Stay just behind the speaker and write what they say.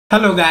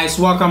Hello guys,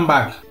 welcome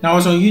back. Now I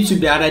was on YouTube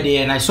the other day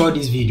and I saw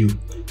this video.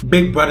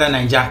 Big Brother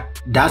Naija,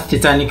 that's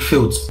Titanic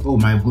failed. Oh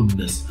my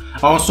goodness.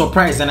 I was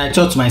surprised and I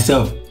thought to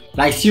myself,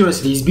 like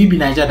seriously, is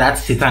BBNaija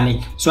that's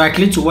Titanic? So I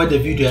clicked to watch the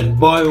video and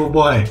boy oh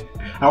boy,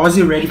 I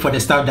wasn't ready for the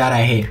stuff that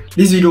I heard.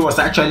 This video was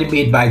actually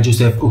made by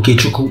Joseph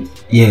Okechukwu.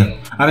 Yeah,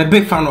 I'm a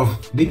big fan of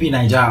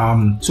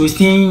BBNaija. So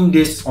seeing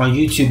this on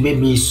YouTube made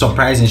me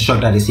surprised and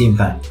shocked at the same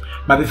time.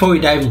 But before we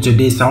dive into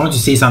this, I want to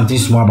say something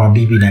small about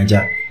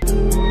BBNaija.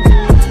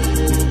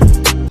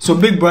 So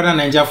Big Brother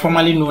Naija,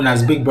 formerly known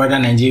as Big Brother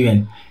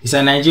Nigerian, is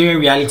a Nigerian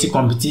reality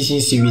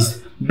competition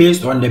series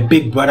based on the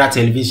Big Brother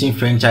television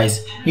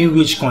franchise, in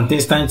which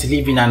contestants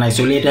live in an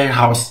isolated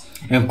house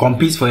and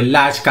compete for a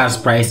large cash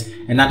prize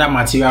and other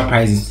material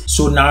prizes.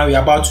 So now we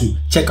are about to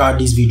check out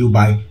this video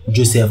by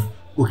Joseph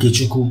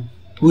Okechukwu,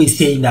 who is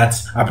saying that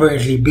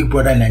apparently Big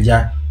Brother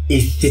Naija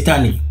is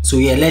satanic. So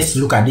yeah, let's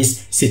look at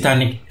this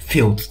satanic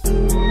field.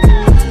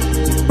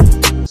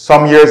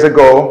 Some years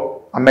ago,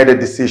 I made a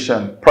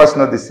decision,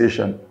 personal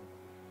decision,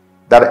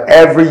 that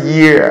every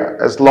year,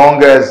 as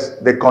long as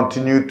they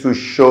continue to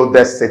show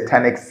that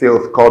satanic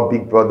filth called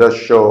Big Brother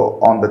show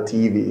on the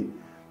TV,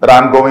 that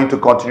I'm going to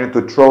continue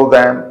to troll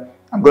them.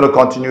 I'm going to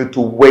continue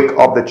to wake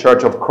up the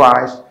Church of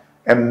Christ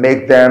and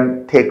make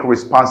them take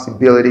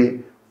responsibility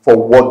for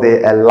what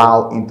they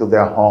allow into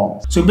their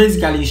homes. So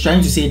basically he's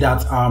trying to say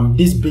that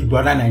this Big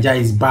Brother Naija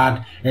is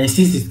bad, and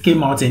since it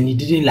came out and he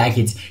didn't like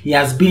it, he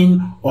has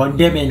been on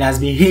them and has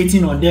been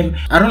hating on them.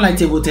 I don't like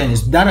table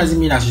tennis. That doesn't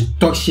mean I should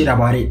talk shit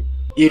about it.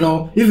 You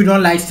know, if you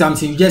don't like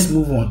something, you just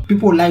move on.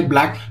 People like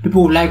black,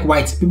 people like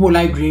white, people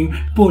like green,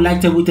 people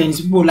like table tennis,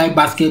 people like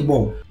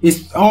basketball.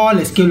 It's all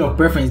a scale of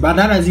preference, but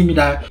that doesn't mean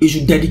that you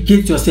should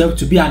dedicate yourself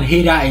to be an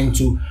hater and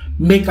to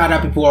make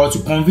other people or to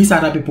convince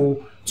other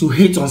people to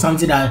hate on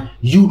something that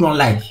you don't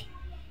like.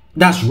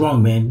 That's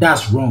wrong, man.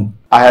 That's wrong.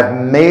 I have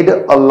made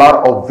a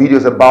lot of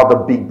videos about the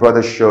Big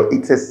Brother show.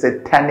 It's a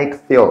satanic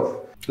filth.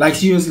 Like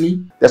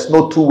seriously? There's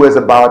no two ways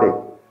about it.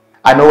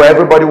 I know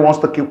everybody wants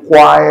to keep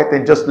quiet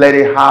and just let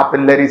it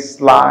happen, let it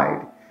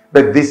slide.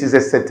 But this is a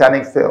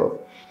satanic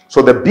filth.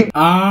 So the big...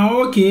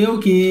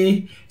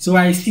 okay. So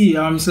I see.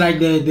 It's like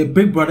the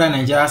Big Brother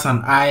Naija has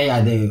an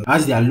eye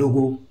as their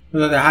logo.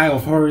 The Eye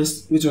of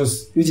Horus, which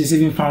is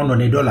even found on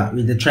the dollar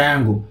with the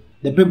triangle.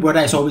 The Big Brother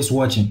is always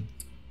watching.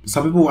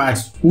 Some people will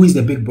ask, who is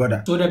the Big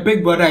Brother? So the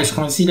Big Brother is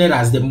considered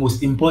as the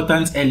most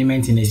important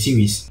element in a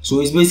series.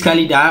 So it's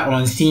basically that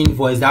unseen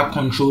voice that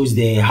controls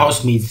the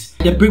housemates.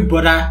 The Big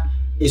Brother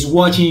is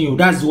watching you.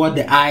 That's what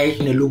the eye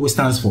in the logo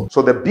stands for.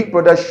 So the Big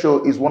Brother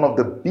show is one of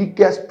the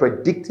biggest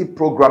predictive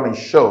programming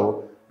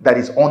show that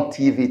is on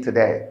TV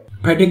today.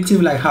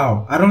 Predictive like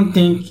how? I don't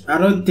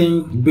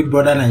think Big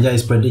Brother Naija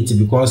is predictive,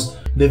 because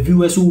the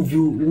viewers who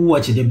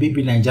watch the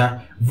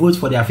BBNaija vote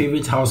for their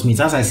favorite housemates,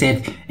 as I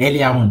said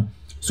earlier on.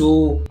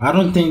 So I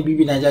don't think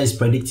BBNaija is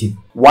predictive.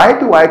 Why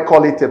do I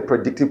call it a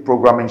predictive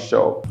programming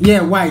show?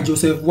 Yeah, why,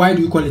 Joseph? Why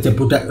do you call it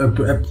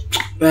a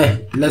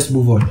let's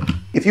move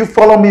on. If you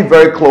follow me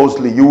very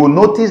closely, you will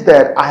notice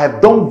that I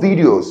have done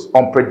videos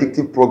on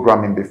predictive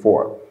programming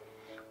before.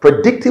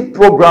 Predictive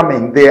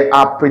programming, they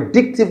are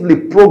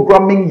predictively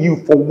programming you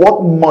for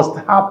what must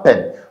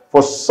happen,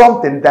 for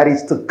something that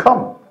is to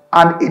come.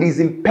 And it is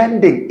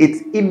impending,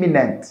 it's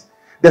imminent.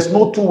 There's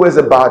no two ways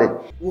about it.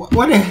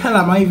 What the hell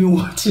am I even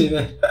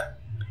watching?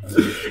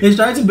 It's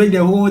trying to make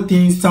the whole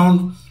thing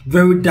sound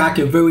very dark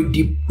and very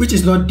deep, which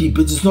is not deep.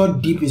 It is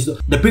not deep.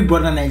 The Big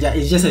Brother Naija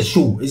is just a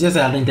show. It's just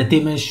an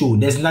entertainment show.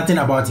 There's nothing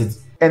about it.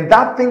 And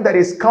that thing that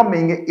is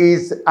coming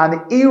is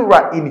an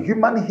era in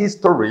human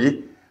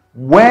history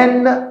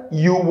when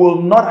you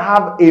will not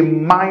have a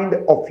mind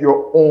of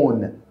your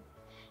own.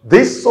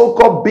 This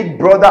so-called Big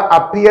Brother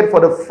appeared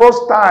for the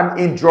first time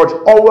in George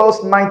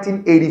Orwell's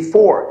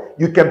 1984.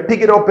 You can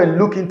pick it up and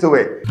look into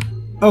it.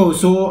 Oh,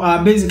 so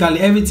basically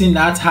everything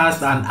that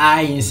has an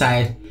eye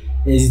inside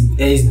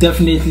is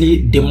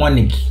definitely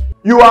demonic.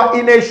 You are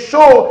in a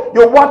show,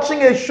 you're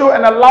watching a show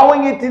and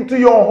allowing it into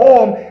your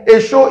home, a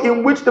show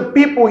in which the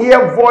people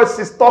hear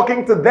voices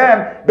talking to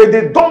them, but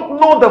they don't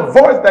know the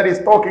voice that is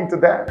talking to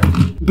them.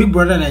 Big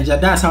Brother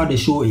Naija, that's how the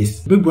show is.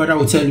 Big Brother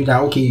will tell you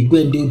that, okay, go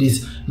and do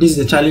this. This is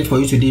the challenge for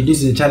you today.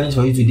 This is the challenge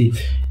for you today.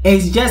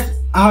 It's just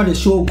how the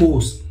show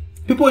goes.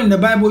 People in the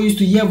Bible used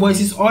to hear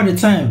voices all the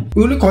time.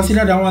 We only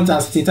consider that one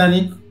as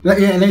satanic.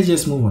 Yeah, let's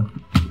just move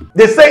on.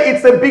 They say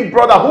it's a Big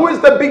Brother. Who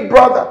is the Big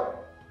Brother?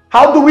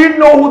 How do we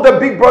know who the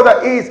Big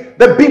Brother is?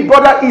 The Big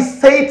Brother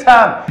is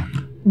Satan.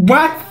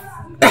 What?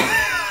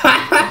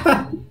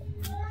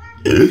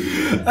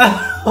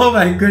 Oh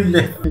my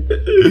goodness.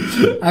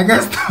 I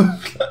guess.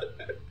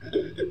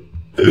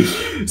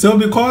 So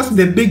because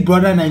the Big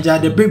Brother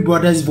Naija, the Big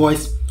Brother's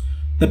voice,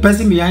 the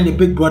person behind the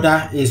Big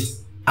Brother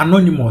is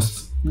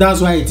anonymous.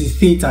 That's why it is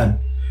Satan.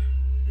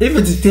 If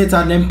it is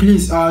Satan, then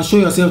please show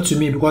yourself to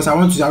me, because I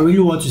really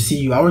want to see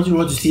you. I want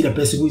to see the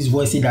person who is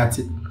voicing that.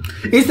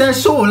 It's a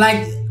show.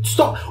 Like,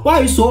 stop. Why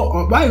are you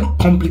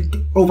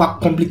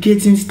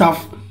overcomplicating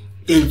stuff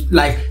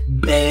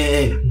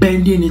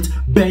bending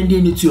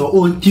it to your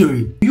own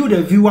theory. You,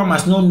 the viewer,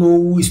 must not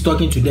know who is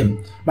talking to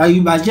them, but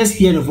you must just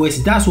hear the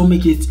voice. That's what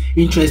makes it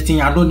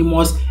interesting,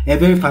 anonymous, and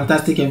very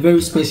fantastic, and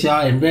very special,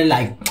 and very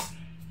like.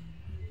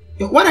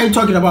 What are you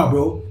talking about,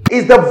 bro?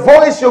 It's the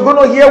voice you're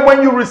going to hear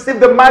when you receive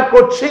the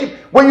microchip,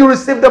 when you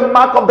receive the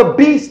mark of the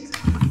beast.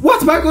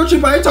 What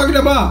microchip are you talking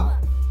about?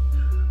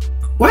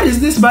 What is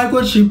this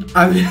microchip?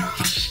 I mean,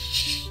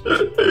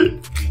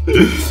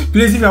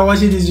 please, if you're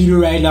watching this video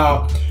right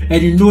now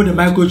and you know the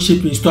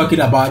microchip he's talking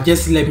about,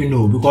 just let me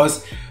know,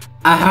 because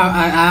I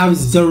have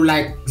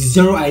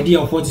zero idea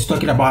of what he's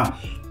talking about.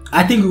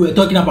 I think we were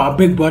talking about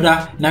Big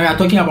Brother, now we are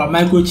talking about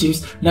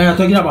microchips, now we are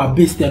talking about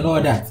beast and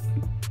all that.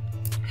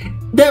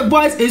 The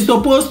voice is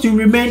supposed to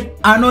remain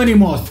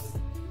anonymous.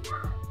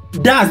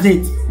 That's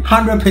it,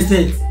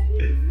 100%.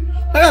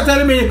 You're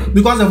telling me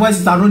because the voice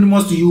is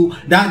anonymous to you,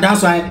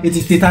 that's why it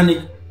is satanic?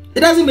 It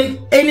doesn't make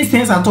any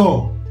sense at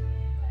all.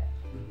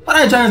 What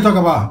are you trying to talk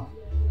about?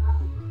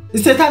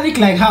 It's satanic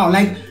like how?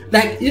 Like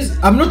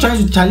I'm not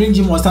trying to challenge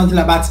him or something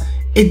like that.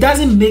 It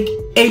doesn't make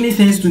any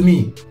sense to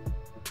me.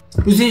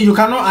 You see,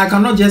 I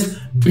cannot just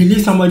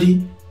believe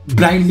somebody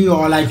blindly,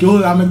 or like,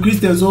 oh, I'm a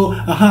Christian, so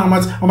I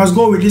must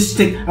go with this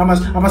stick. I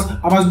must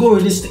go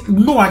with this stick.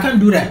 No, I can't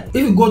do that. If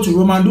you go to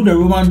Roman, do the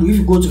Roman do. If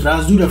you go to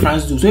France, do the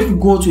France do. So if you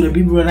go to the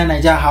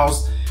BBNaija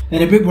house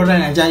and the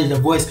BBNaija is the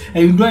voice,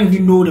 and you don't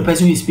even know the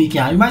person who is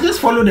speaking, you might just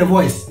follow the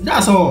voice.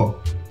 That's all.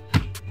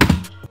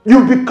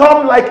 You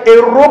become like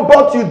a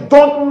robot. You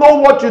don't know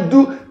what you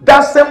do.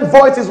 That same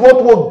voice is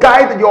what will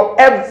guide your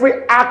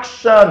every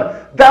action.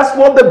 That's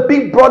what the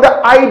Big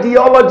Brother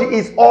ideology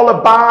is all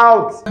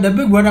about. The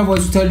Big Brother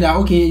voice will tell you that,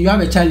 okay, you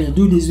have a challenge,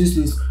 do this.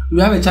 You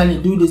have a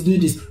challenge, do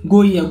this.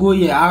 Go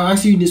here. I'll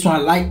ask you this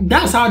one. Like,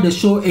 that's how the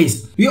show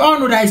is. We all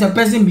know that it's a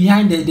person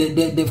behind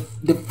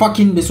the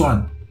fucking this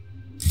one.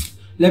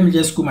 Let me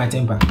just cool my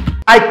temper.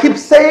 I keep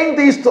saying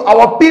this to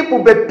our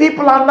people, but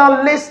people are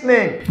not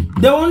listening.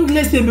 They won't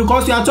listen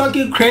because you are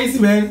talking crazy,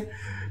 man.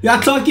 You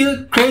are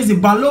talking crazy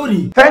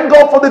baloney. Thank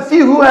God for the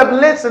few who have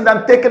listened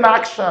and taken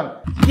action.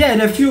 Yeah,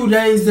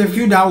 there is the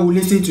few that will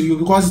listen to you,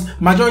 because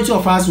majority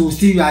of us will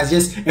see you as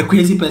just a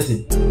crazy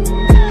person.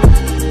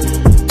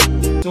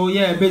 So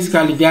yeah,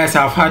 basically guys,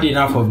 I've had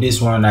enough of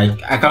this one.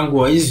 Like, I can't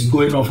go. It's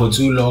going on for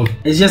too long.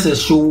 It's just a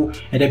show,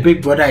 and the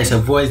Big Brother is a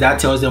voice that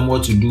tells them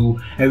what to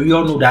do, and we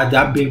all know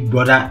that Big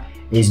Brother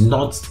is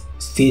not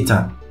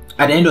Satan.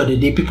 At the end of the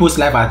day, people's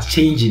lives are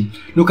changing.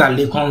 Look at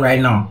Lekon right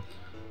now.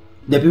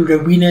 The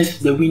winners,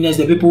 the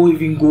people who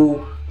even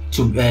go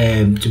to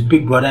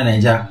Big Brother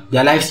Naija,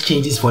 their lives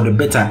changes for the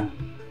better.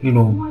 You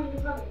know,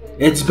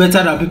 it's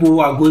better than people who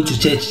are going to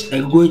church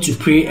and going to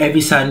pray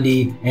every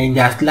Sunday and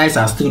their lives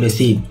are still the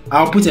same.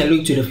 I'll put a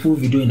link to the full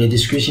video in the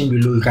description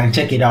below. You can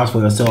check it out for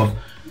yourself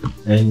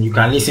and you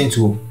can listen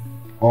to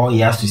all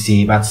he has to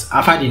say. But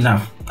I've had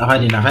enough,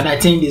 and I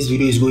think this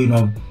video is going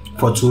on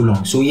for too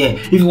long. So yeah,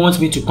 if you want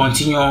me to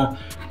continue,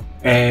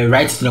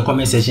 write it in the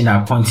comment section.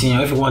 I'll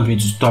continue. If you want me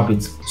to stop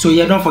it, so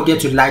yeah, don't forget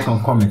to like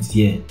and comment.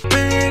 Yeah.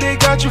 Really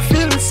got you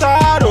feeling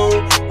sad,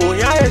 oh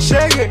yeah,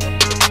 shake it,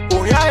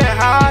 oh yeah,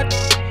 hard,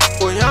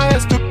 oh yeah,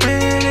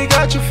 stupid,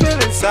 got you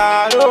feeling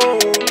sad, oh.